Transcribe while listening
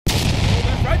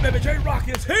right, baby,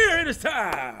 J-Rocc is here. It is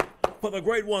time for the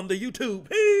great one, the YouTube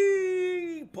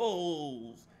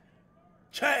People's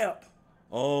Champ.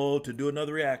 Oh, to do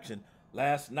another reaction.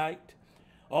 Last night,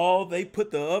 oh, they put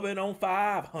the oven on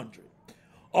 500.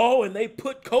 Oh, and they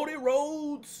put Cody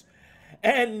Rhodes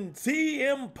and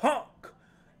CM Punk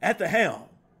at the helm.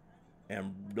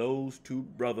 And those two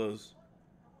brothers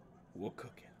were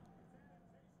cooking.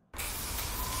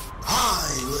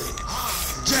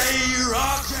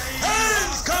 J-Rocc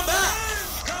has come back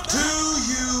to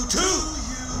YouTube.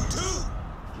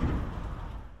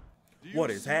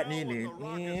 What is happening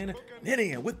in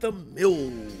with the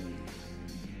millions?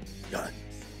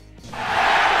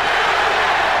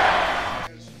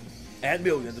 And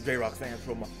millions of J-Rocc fans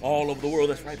from all over the world.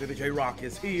 That's right, baby. J-Rocc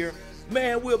is here.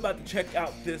 Man, we're about to check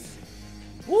out this.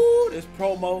 Woo, this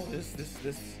promo.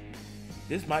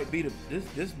 This might be the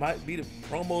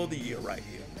promo of the year right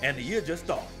here. And the year just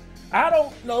started. I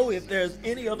don't know if there's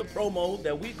any other promo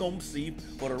that we're gonna see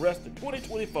for the rest of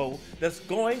 2024 that's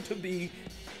going to be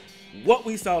what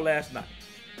we saw last night.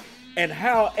 And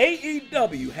how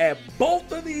AEW have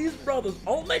both of these brothers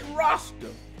on their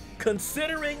roster,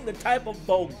 considering the type of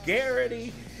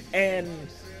vulgarity and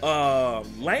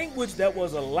language that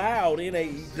was allowed in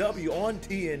AEW on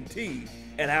TNT,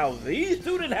 and how these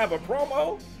two didn't have a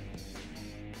promo.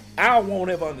 I won't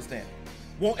ever understand it.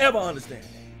 Won't ever understand it.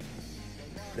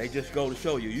 They just go to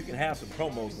show you, you can have some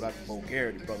promos without the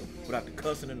vulgarity, brother. Without the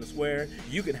cussing and the swearing,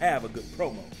 you can have a good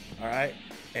promo, all right?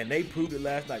 And they proved it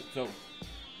last night. So,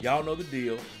 y'all know the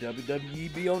deal.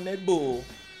 WWE be on that bull,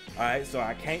 all right? So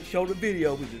I can't show the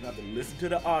video. We just have to listen to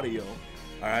the audio,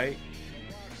 all right?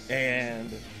 And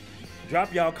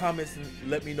drop y'all comments and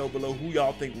let me know below who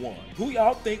y'all think won. Who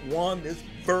y'all think won this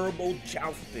verbal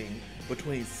jousting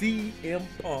between CM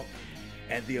Punk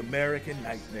and the American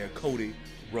Nightmare, Cody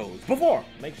Rhodes. Before,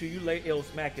 make sure you lay L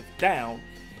smack it down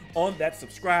on that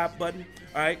subscribe button.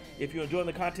 All right, if you're enjoying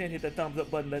the content, hit that thumbs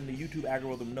up button, letting the YouTube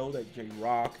algorithm know that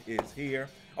J-Rocc is here.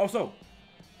 Also,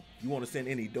 you want to send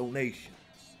any donations,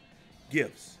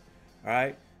 gifts, all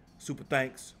right, super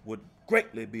thanks would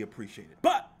greatly be appreciated.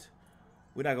 But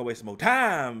we're not gonna waste more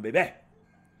time, baby.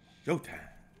 Showtime.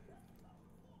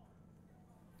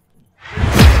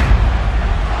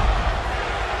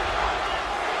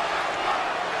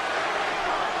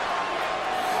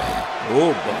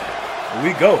 Oh boy, here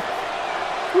we go.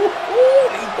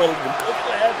 These brothers were cooked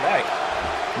last night.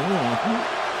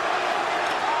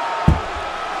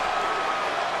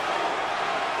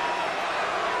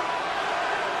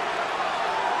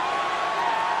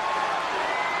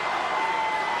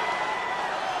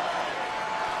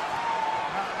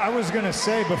 I was gonna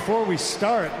say, before we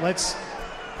start, let's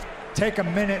take a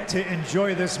minute to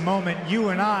enjoy this moment. You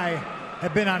and I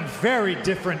have been on very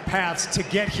different paths to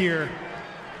get here.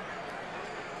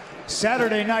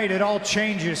 Saturday night, it all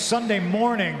changes. Sunday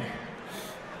morning,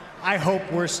 I hope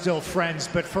we're still friends.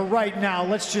 But for right now,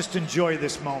 let's just enjoy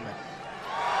this moment.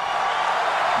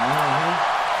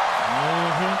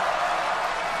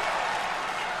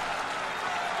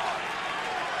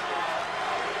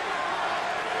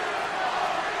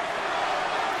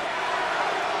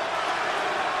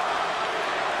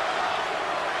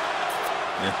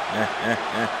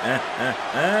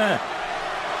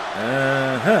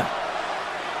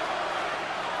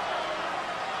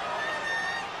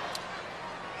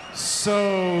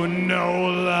 So,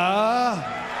 Nola,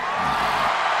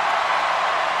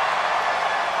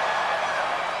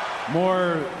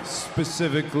 more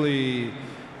specifically,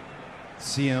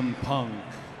 CM Punk,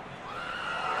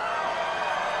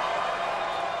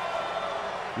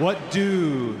 what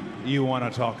do you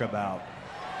want to talk about?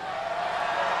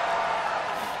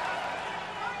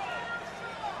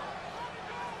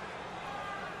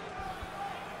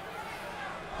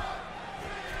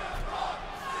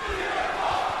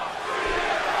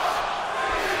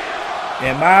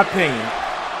 In my opinion,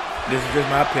 this is just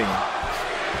my opinion,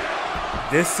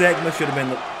 this segment should have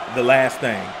been the last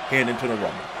thing heading into the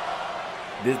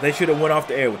Rumble. They should have went off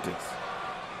the air with this.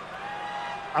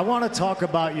 I want to talk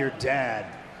about your dad.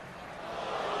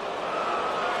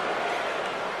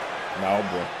 No,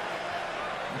 boy.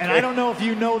 And I don't know if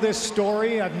you know this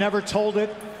story. I've never told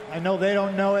it. I know they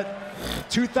don't know it.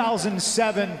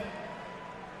 2007,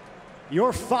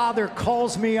 your father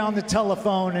calls me on the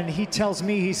telephone and he tells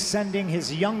me he's sending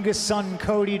his youngest son,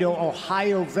 Cody, to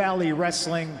Ohio Valley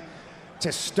Wrestling to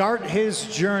start his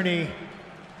journey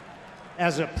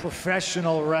as a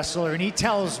professional wrestler. And he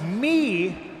tells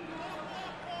me,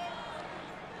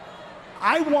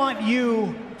 I want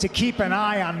you to keep an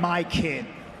eye on my kid.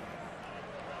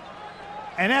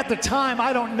 And at the time,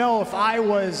 I don't know if I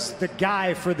was the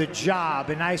guy for the job,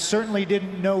 and I certainly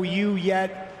didn't know you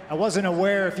yet. I wasn't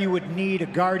aware if you would need a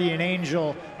guardian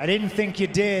angel. I didn't think you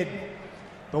did.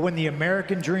 But when the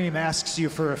American Dream asks you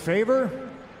for a favor,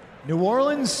 New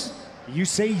Orleans, you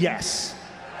say yes.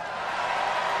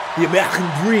 The American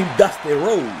Dream, Dusty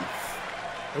Rhodes.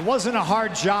 It wasn't a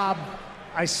hard job.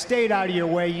 I stayed out of your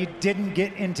way. You didn't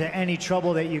get into any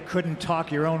trouble that you couldn't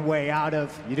talk your own way out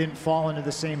of. You didn't fall into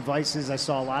the same vices I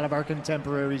saw a lot of our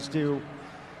contemporaries do.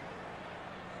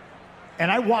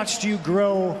 And I watched you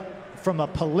grow from a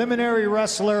preliminary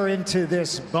wrestler into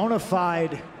this bona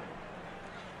fide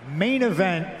main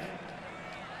event,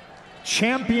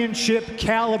 championship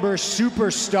caliber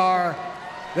superstar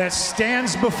that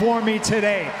stands before me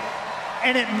today.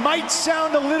 And it might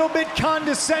sound a little bit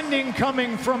condescending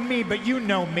coming from me, but you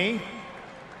know me.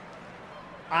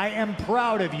 I am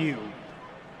proud of you.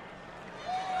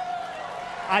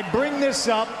 I bring this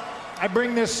up, I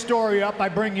bring this story up, I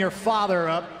bring your father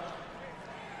up,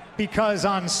 because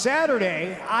on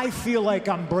Saturday, I feel like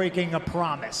I'm breaking a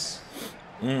promise.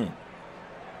 In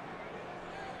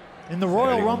the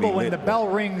Royal Rumble, when the bell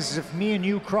rings, if me and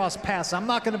you cross paths, I'm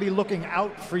not going to be looking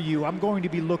out for you. I'm going to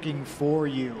be looking for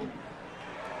you.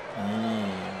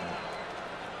 I'm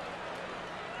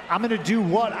going to do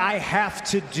what I have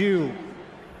to do.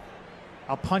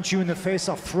 I'll punch you in the face.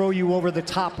 I'll throw you over the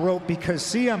top rope because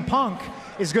CM Punk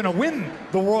is going to win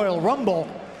the Royal Rumble,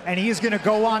 and he is going to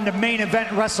go on to main event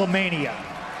WrestleMania.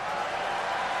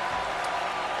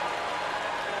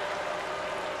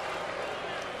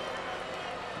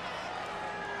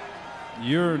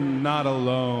 You're not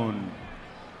alone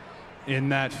in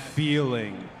that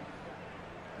feeling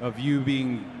of you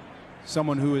being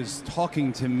someone who is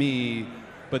talking to me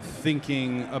but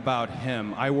thinking about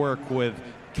him. I work with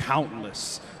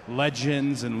countless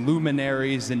legends and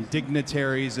luminaries and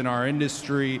dignitaries in our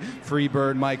industry: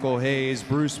 Freebird, Michael Hayes,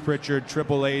 Bruce Pritchard,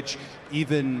 Triple H,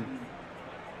 even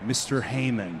Mr.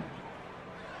 Heyman.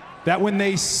 That when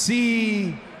they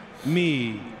see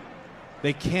me,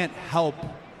 they can't help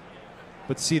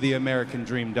but see the American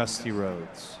Dream, Dusty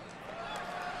Rhodes.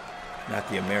 Not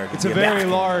the American. It's a very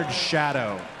large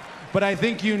shadow. But I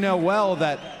think you know well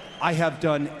that I have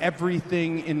done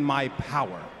everything in my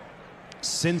power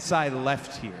since I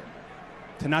left here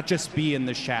to not just be in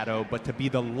the shadow, but to be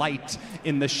the light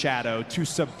in the shadow, to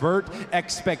subvert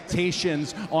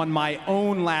expectations on my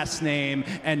own last name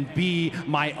and be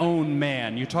my own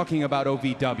man. You're talking about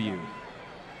OVW.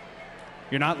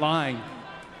 You're not lying.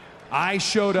 I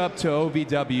showed up to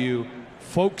OVW,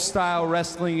 folk-style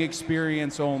wrestling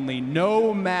experience only,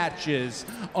 no matches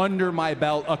under my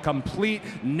belt, a complete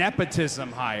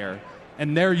nepotism hire.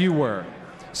 And there you were,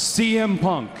 CM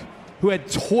Punk, who had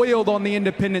toiled on the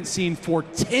independent scene for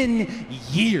 10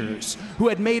 years, who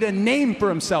had made a name for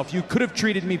himself. You could have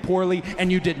treated me poorly,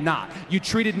 and you did not. You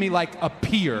treated me like a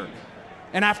peer.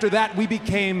 And after that, we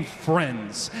became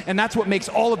friends. And that's what makes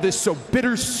all of this so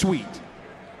bittersweet.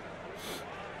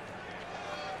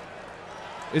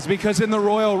 Is because in the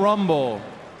Royal Rumble,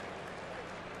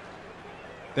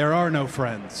 there are no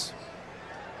friends.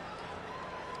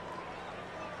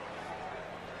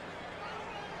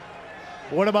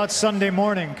 What about Sunday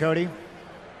morning, Cody?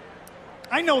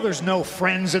 I know there's no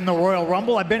friends in the Royal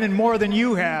Rumble. I've been in more than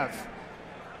you have.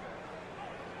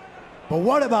 But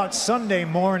what about Sunday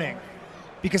morning?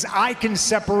 Because I can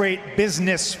separate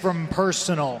business from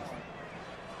personal.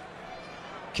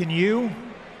 Can you?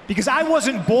 Because I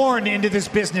wasn't born into this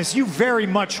business. You very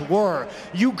much were.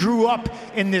 You grew up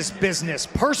in this business.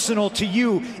 Personal to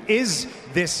you is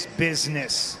this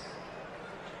business.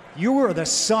 You were the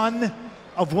son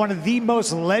of one of the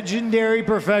most legendary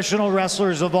professional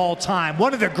wrestlers of all time.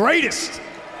 One of the greatest.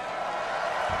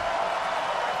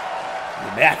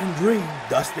 The American Dream,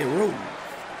 Dusty Rhodes.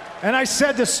 And I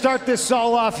said to start this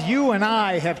all off, you and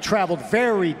I have traveled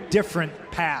very different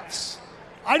paths.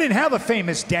 I didn't have a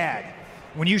famous dad.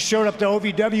 When you showed up to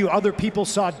OVW, other people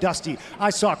saw Dusty.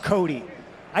 I saw Cody.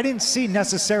 I didn't see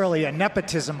necessarily a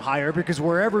nepotism hire, because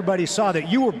where everybody saw that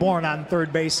you were born on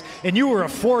third base and you were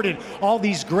afforded all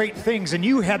these great things, and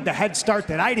you had the head start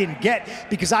that I didn't get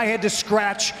because I had to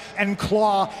scratch and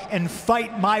claw and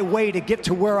fight my way to get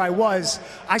to where I was.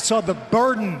 I saw the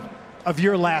burden of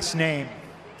your last name.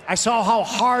 I saw how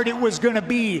hard it was going to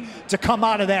be to come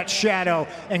out of that shadow,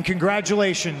 and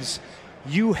congratulations,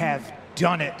 you have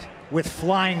done it with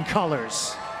flying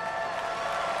colors.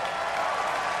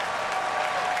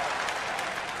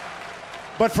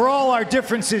 But for all our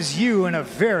differences, you in a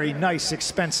very nice,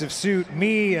 expensive suit,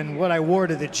 me and what I wore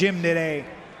to the gym today.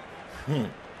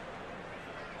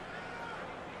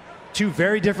 Two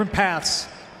very different paths,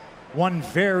 one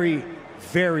very,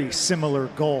 very similar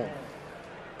goal.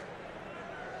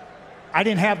 I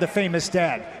didn't have the famous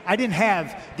dad. I didn't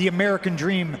have the American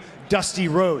Dream, Dusty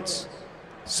Rhodes,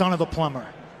 son of a plumber.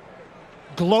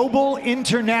 Global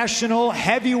international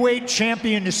heavyweight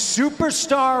champion,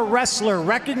 superstar wrestler,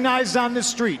 recognized on the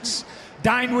streets,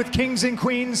 dined with kings and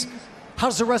queens.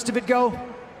 How's the rest of it go?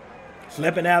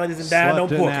 Slept in alleys and dined on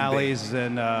pork and beans. Alleys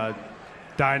and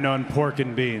dined on pork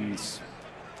and beans.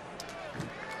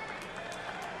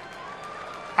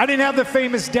 I didn't have the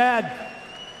famous dad.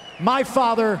 My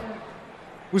father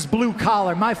was blue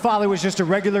collar. My father was just a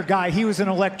regular guy. He was an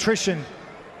electrician,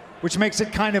 which makes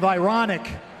it kind of ironic.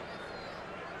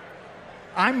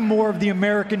 I'm more of the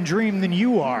American dream than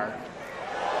you are.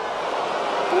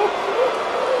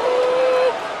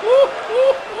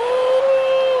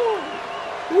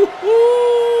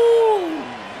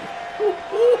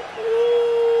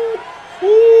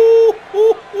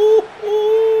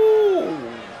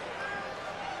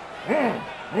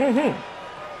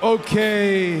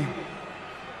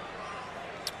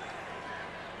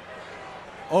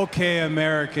 Okay,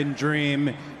 American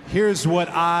Dream, here's what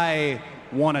I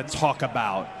want to talk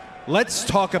about. Let's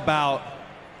talk about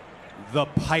the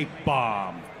pipe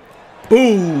bomb.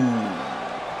 Boom!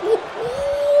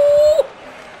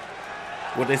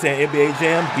 What they say in NBA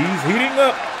Jam, he's heating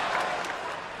up.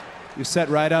 You sat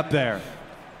right up there.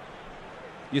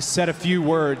 You said a few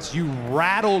words. You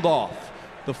rattled off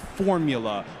the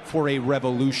formula for a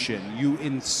revolution. You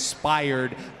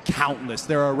inspired countless.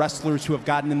 There are wrestlers who have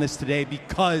gotten in this today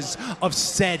because of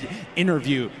said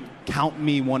interview. Count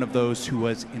me one of those who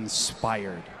was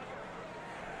inspired.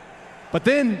 But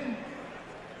then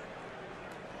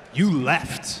you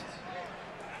left.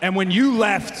 And when you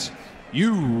left,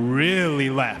 you really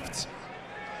left.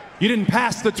 You didn't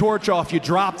pass the torch off, you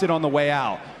dropped it on the way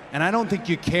out. And I don't think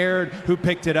you cared who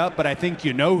picked it up, but I think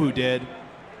you know who did.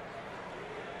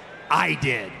 I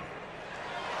did.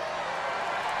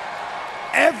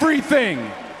 Everything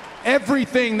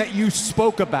that you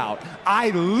spoke about,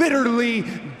 I literally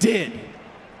did.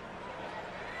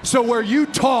 So where you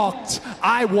talked,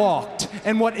 I walked.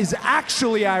 And what is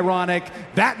actually ironic,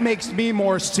 that makes me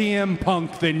more CM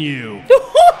Punk than you.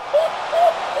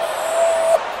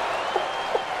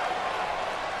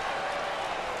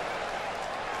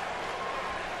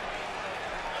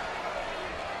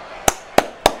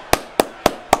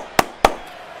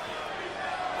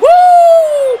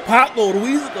 Pop, go to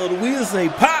Weezer, say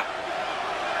pop.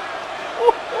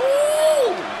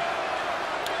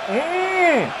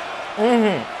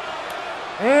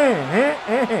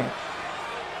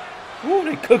 Ooh,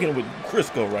 they cooking with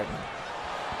Crisco right now.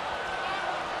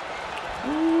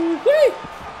 Ooh-wee.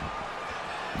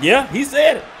 Yeah, he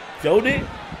said it. Joe did.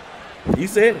 He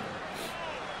said it.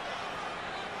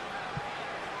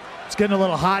 It's getting a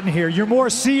little hot in here. You're more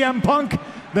CM Punk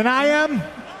than I am?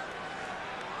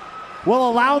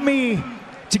 Well, allow me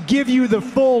to give you the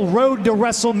full Road to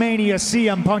WrestleMania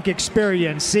CM Punk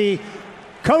experience. See,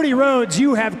 Cody Rhodes,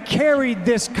 you have carried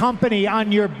this company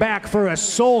on your back for a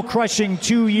soul-crushing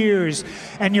 2 years,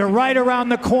 and you're right around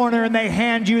the corner and they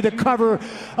hand you the cover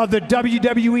of the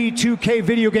WWE 2K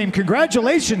video game.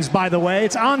 Congratulations, by the way.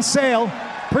 It's on sale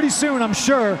pretty soon, I'm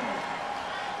sure.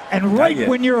 And right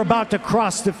when you're about to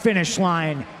cross the finish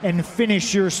line and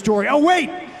finish your story. Oh, wait!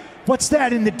 What's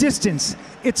that in the distance?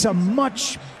 It's a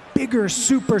much bigger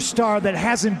superstar that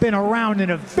hasn't been around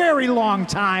in a very long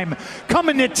time,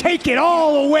 coming to take it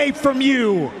all away from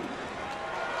you.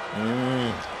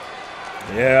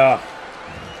 Yeah.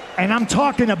 And I'm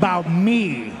talking about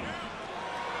me.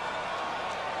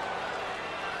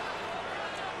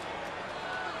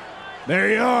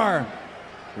 There you are,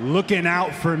 looking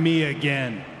out for me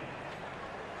again.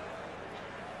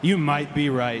 You might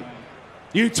be right.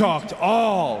 You talked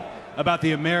all about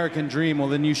the American dream. Well,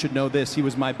 then you should know this. He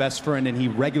was my best friend, and he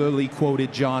regularly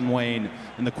quoted John Wayne.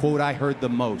 And the quote I heard the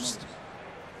most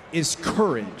is,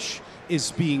 courage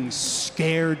is being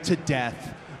scared to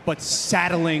death, but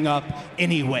saddling up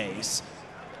anyways.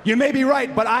 You may be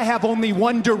right, but I have only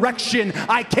one direction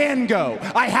I can go.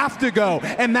 I have to go,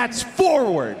 and that's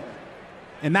forward.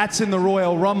 And that's in the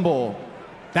Royal Rumble.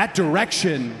 That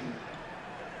direction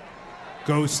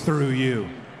goes through you.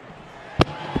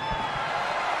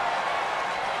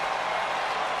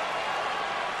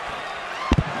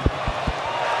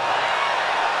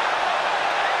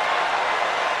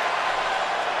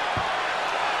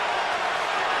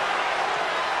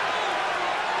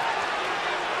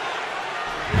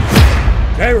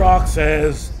 J-Rocc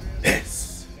says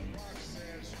this.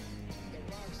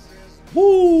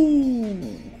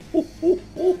 Woo!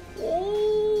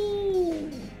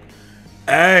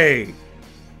 Hey,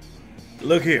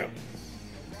 look here.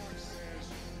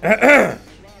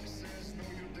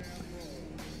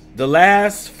 The The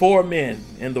last 4 men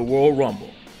in the Royal Rumble,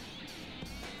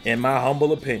 in my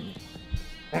humble opinion,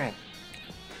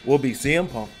 will be CM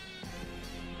Punk,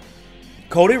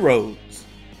 Cody Rhodes,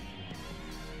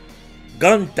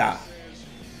 Gunther,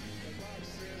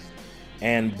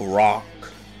 and Brock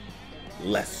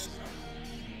Lesnar.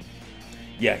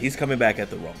 Yeah, he's coming back at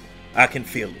the Rumble. I can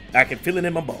feel it. I can feel it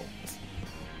in my bones.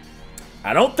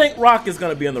 I don't think Rock is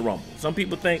going to be in the Rumble. Some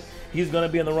people think he's going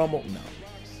to be in the Rumble.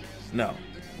 No.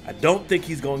 I don't think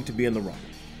he's going to be in the Rumble.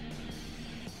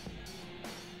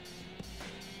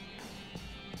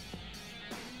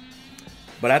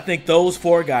 But I think those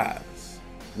 4 guys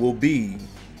will be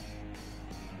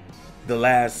the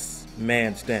last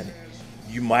man standing.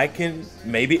 You might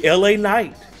maybe LA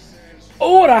Knight.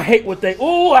 Oh, and I hate what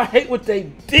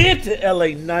they did to LA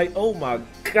Knight. Oh my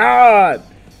God.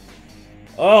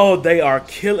 Oh, they are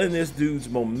killing this dude's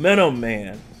momentum,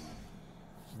 man.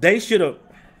 They should have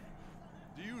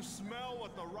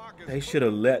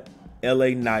let LA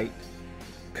Knight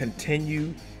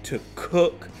continue to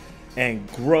cook and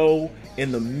grow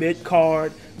in the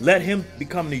mid-card. Let him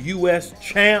become the U.S.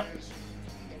 champ.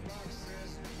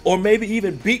 Or maybe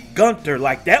even beat Gunther.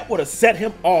 Like, that would have set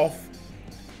him off.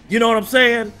 You know what I'm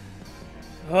saying?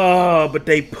 Oh, but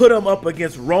they put him up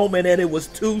against Roman and it was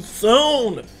too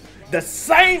soon. The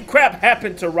same crap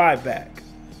happened to Ryback.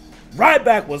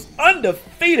 Ryback was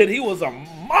undefeated. He was a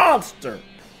monster.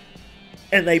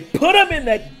 And they put him in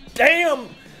that damn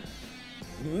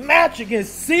match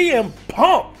against CM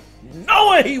Punk,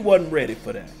 knowing he wasn't ready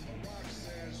for that.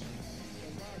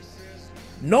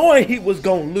 Knowing he was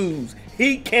going to lose.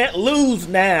 He can't lose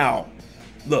now.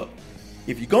 Look,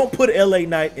 if you're going to put LA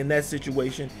Knight in that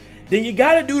situation, then you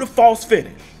got to do the false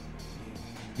finish.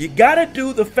 You got to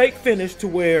do the fake finish to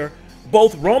where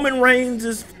both Roman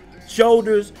Reigns'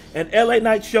 shoulders and LA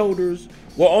Knight's shoulders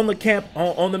were on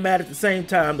the mat at the same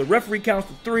time. The referee counts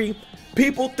to 3.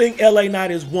 People think LA Knight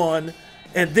is 1.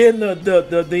 And then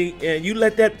and you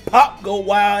let that pop go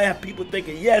wild, and people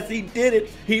thinking, yes, he did it.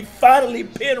 He finally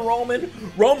pinned Roman.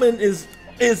 Roman is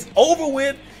over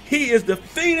with. He is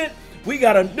defeated. We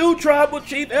got a new tribal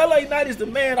chief. LA Knight is the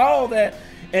man, all that.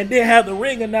 And then have the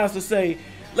ring announcer say,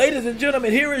 ladies and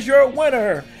gentlemen, here is your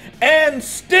winner. And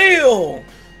still,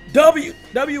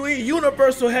 WWE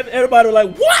Universal have everybody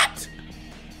like, what?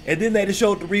 And then they just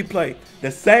showed the replay. The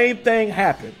same thing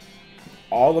happened.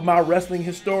 All of my wrestling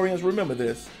historians remember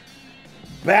this.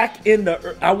 Back in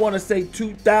I want to say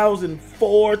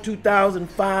 2004,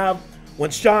 2005, when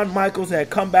Shawn Michaels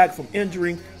had come back from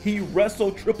injury, he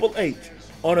wrestled Triple H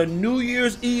on a New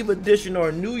Year's Eve edition or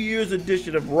a New Year's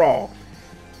edition of Raw.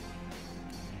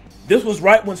 This was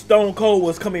right when Stone Cold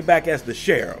was coming back as the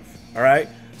sheriff, all right?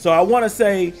 So I want to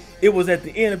say it was at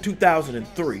the end of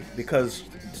 2003 because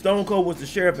Stone Cold was the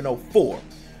sheriff in 2004.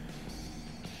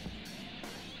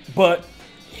 But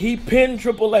he pinned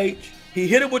Triple H. He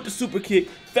hit him with the super kick,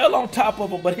 fell on top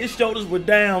of him, but his shoulders were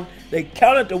down. They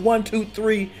counted to 1, 2,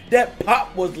 3. That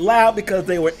pop was loud because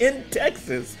they were in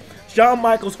Texas, Shawn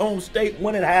Michaels' home state,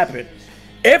 when it happened.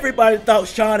 Everybody thought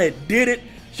Shawn had did it.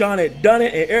 Shawn had done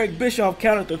it, and Eric Bischoff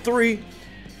counted to 3.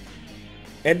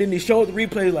 And then he showed the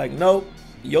replay like, nope,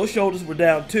 your shoulders were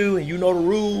down too, and you know the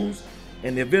rules.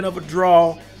 In the event of a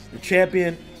draw, the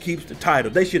champion keeps the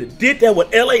title. They should have did that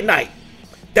with LA Knight.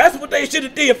 That's what they should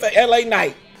have did for LA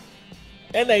Knight.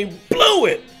 And they blew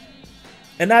it.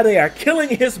 And now they are killing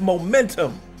his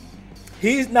momentum.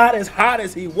 He's not as hot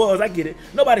as he was. I get it.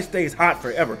 Nobody stays hot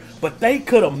forever. But they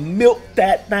could have milked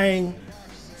that thing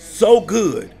so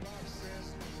good.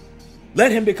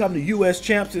 Let him become the U.S.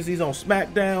 champ since he's on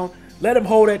SmackDown. Let him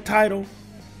hold that title.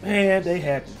 Man, they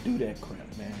had to do that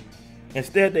crap, man.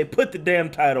 Instead, they put the damn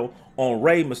title on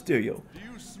Rey Mysterio.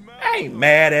 I ain't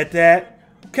mad at that.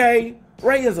 Okay?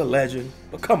 Rey is a legend,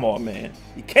 but come on, man.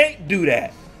 You can't do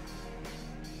that.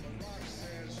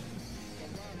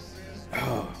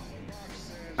 Oh,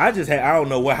 I don't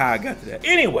know how I got to that.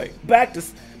 Anyway, back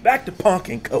to Punk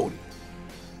and Cody.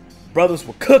 Brothers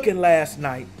were cooking last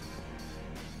night.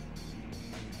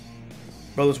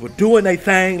 Brothers were doing their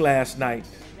thing last night.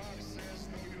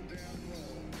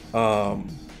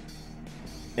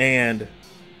 And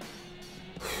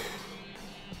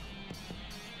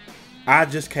I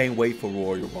just can't wait for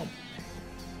Royal Rumble.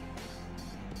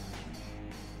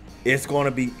 It's going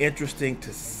to be interesting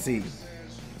to see.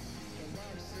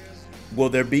 Will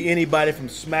there be anybody from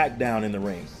SmackDown in the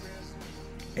ring?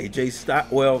 AJ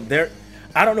Styles. Well,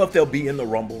 I don't know if they'll be in the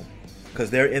Rumble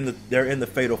because they're in the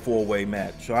Fatal 4-Way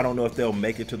match. So I don't know if they'll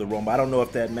make it to the Rumble. I don't know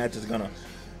if that match is gonna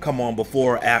come on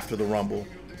before or after the Rumble.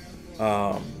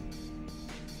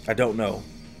 I don't know.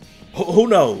 Who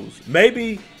knows?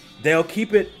 Maybe they'll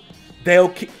keep it.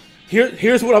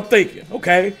 Here's what I'm thinking,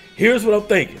 okay? Here's what I'm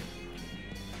thinking.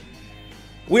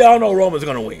 We all know Roman's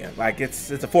gonna win. Like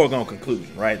it's a foregone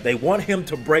conclusion, right? They want him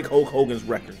to break Hulk Hogan's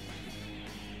record.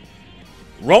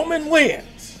 Roman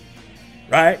wins,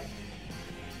 right?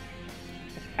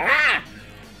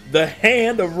 The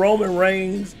hand of Roman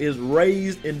Reigns is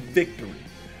raised in victory.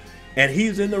 And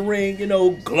he's in the ring, you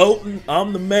know, gloating,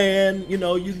 I'm the man, you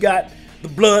know, you got the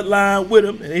bloodline with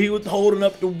him, and he was holding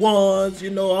up the ones, you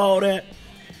know, all that.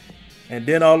 And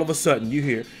then all of a sudden you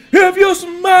hear, if you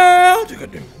smile,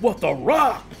 what the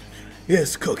Rock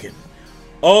is cooking.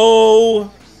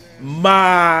 Oh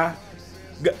my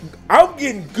God. I'm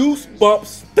getting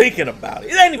goosebumps thinking about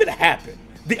it. It ain't even happened.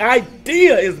 The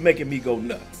idea is making me go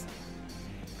nuts.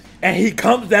 And he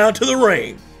comes down to the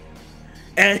ring.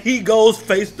 And he goes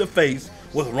face to face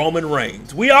with Roman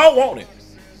Reigns. We all want it.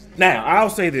 Now, I'll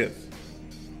say this.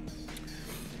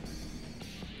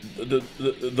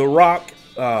 The Rock,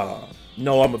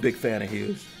 no, I'm a big fan of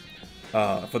his.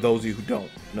 For those of you who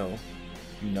don't know,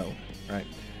 you know, right?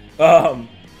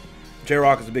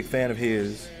 J-Rocc is a big fan of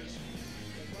his.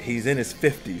 He's in his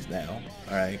 50s now,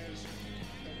 all right?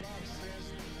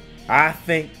 I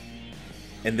think,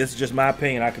 and this is just my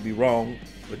opinion, I could be wrong,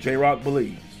 but J-Rocc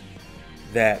believes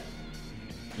that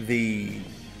the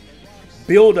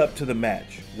build-up to the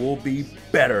match will be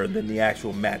better than the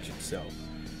actual match itself,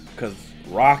 because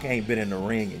Rock ain't been in the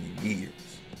ring in years.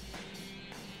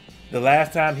 The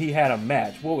last time he had a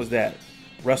match, what was that?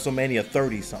 WrestleMania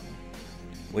 30 something,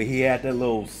 where he had that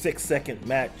little 6-second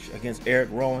match against Eric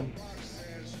Rowan.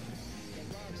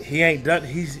 He ain't done.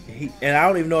 And I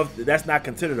don't even know if that's not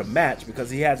considered a match because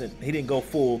he didn't go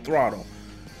full throttle.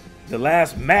 The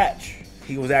last match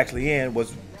he was actually in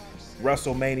was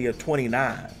WrestleMania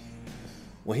 29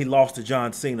 when he lost to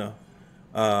John Cena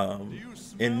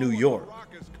in New York.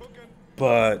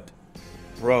 But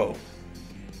bro,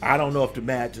 I don't know if the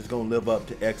match is going to live up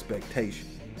to expectation.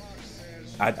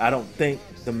 I don't think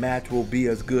the match will be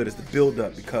as good as the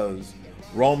build-up because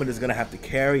Roman is going to have to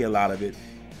carry a lot of it.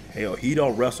 Hell, he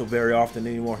don't wrestle very often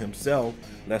anymore himself,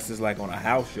 unless it's like on a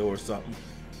house show or something.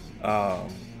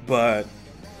 But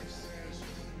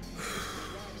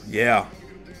yeah,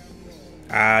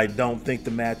 I don't think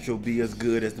the match will be as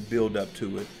good as the build-up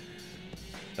to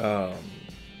it.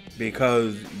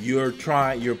 Because you're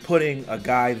putting a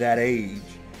guy that age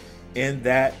in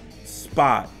that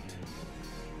spot,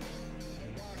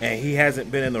 and he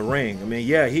hasn't been in the ring. I mean,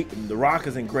 yeah, The Rock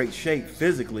is in great shape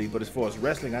physically, but as far as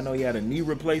wrestling, I know he had a knee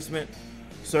replacement,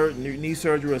 knee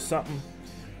surgery or something.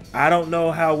 I don't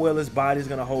know how well his body's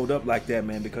gonna hold up like that,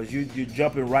 man, because you're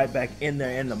jumping right back in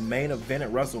there in the main event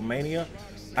at WrestleMania.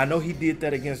 I know he did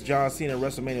that against John Cena at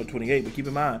WrestleMania 28, but keep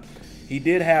in mind, he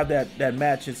did have that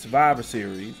match in Survivor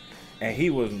Series, and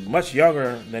he was much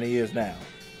younger than he is now.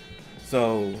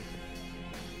 So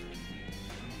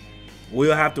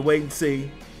we'll have to wait and see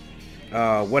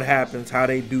what happens, how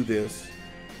they do this.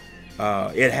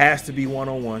 It has to be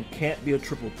one-on-one, can't be a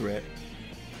triple threat.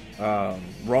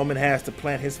 Roman has to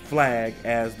plant his flag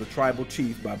as the tribal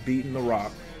chief by beating The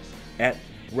Rock at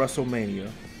WrestleMania.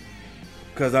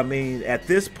 Because, I mean, at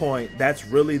this point, that's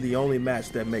really the only match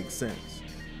that makes sense.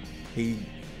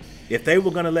 If they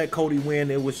were going to let Cody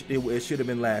win, it should have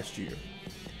been last year.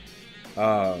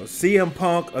 CM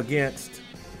Punk against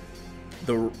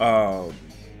the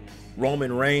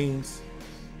Roman Reigns.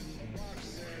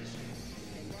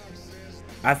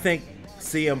 I think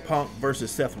CM Punk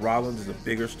versus Seth Rollins is a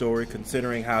bigger story,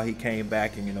 considering how he came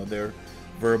back and, you know, their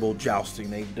verbal jousting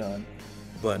they've done.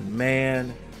 But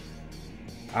man,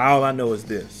 all I know is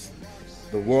this: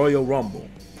 the Royal Rumble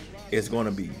is going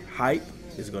to be hype.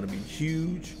 It's going to be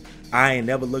huge. I ain't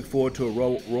never looked forward to a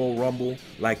Royal Rumble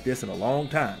like this in a long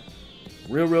time,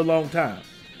 real long time.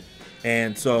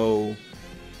 And so,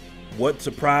 what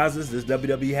surprises does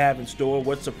WWE have in store?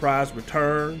 What surprise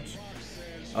returns?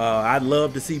 I'd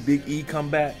love to see Big E come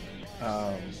back.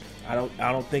 I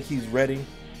don't think he's ready.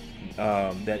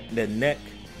 That neck,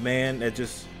 man, that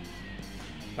just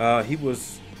he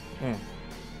was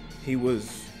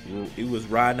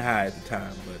riding high at the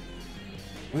time. But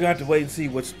we're gonna have to wait and see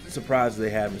what surprises they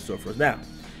have in store for us. Now,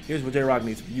 here's what J-Rocc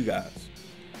needs from you guys.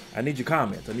 I need your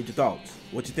comments. I need your thoughts.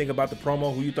 What you think about the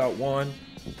promo? Who you thought won?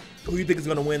 Who you think is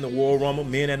gonna win the Royal Rumble,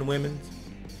 men and women's?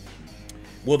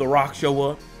 Will The Rock show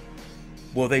up?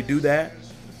 Will they do that?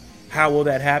 How will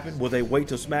that happen? Will they wait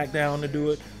till SmackDown to do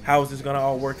it? How is this going to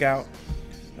all work out?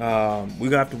 We're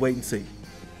going to have to wait and see.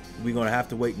 We're going to have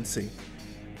to wait and see.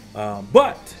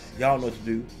 But y'all know what to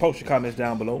do. Post your comments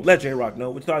down below. Let J-Rocc know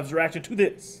what you thought of his reaction to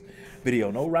this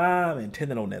video. No rhyme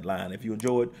intended on that line. If you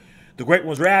enjoyed the Great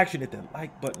One's reaction, hit that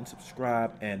like button,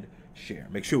 subscribe, and share.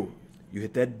 Make sure you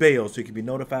hit that bell so you can be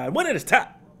notified when it is time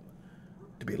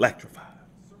to be electrified.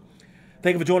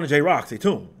 Thank you for joining J-Rocc. Stay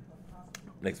tuned.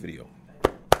 Next video.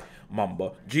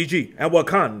 Mamba, GG, and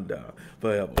Wakanda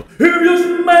forever. If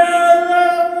you smell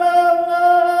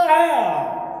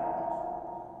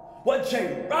what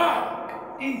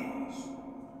J-Rocc is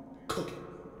cooking.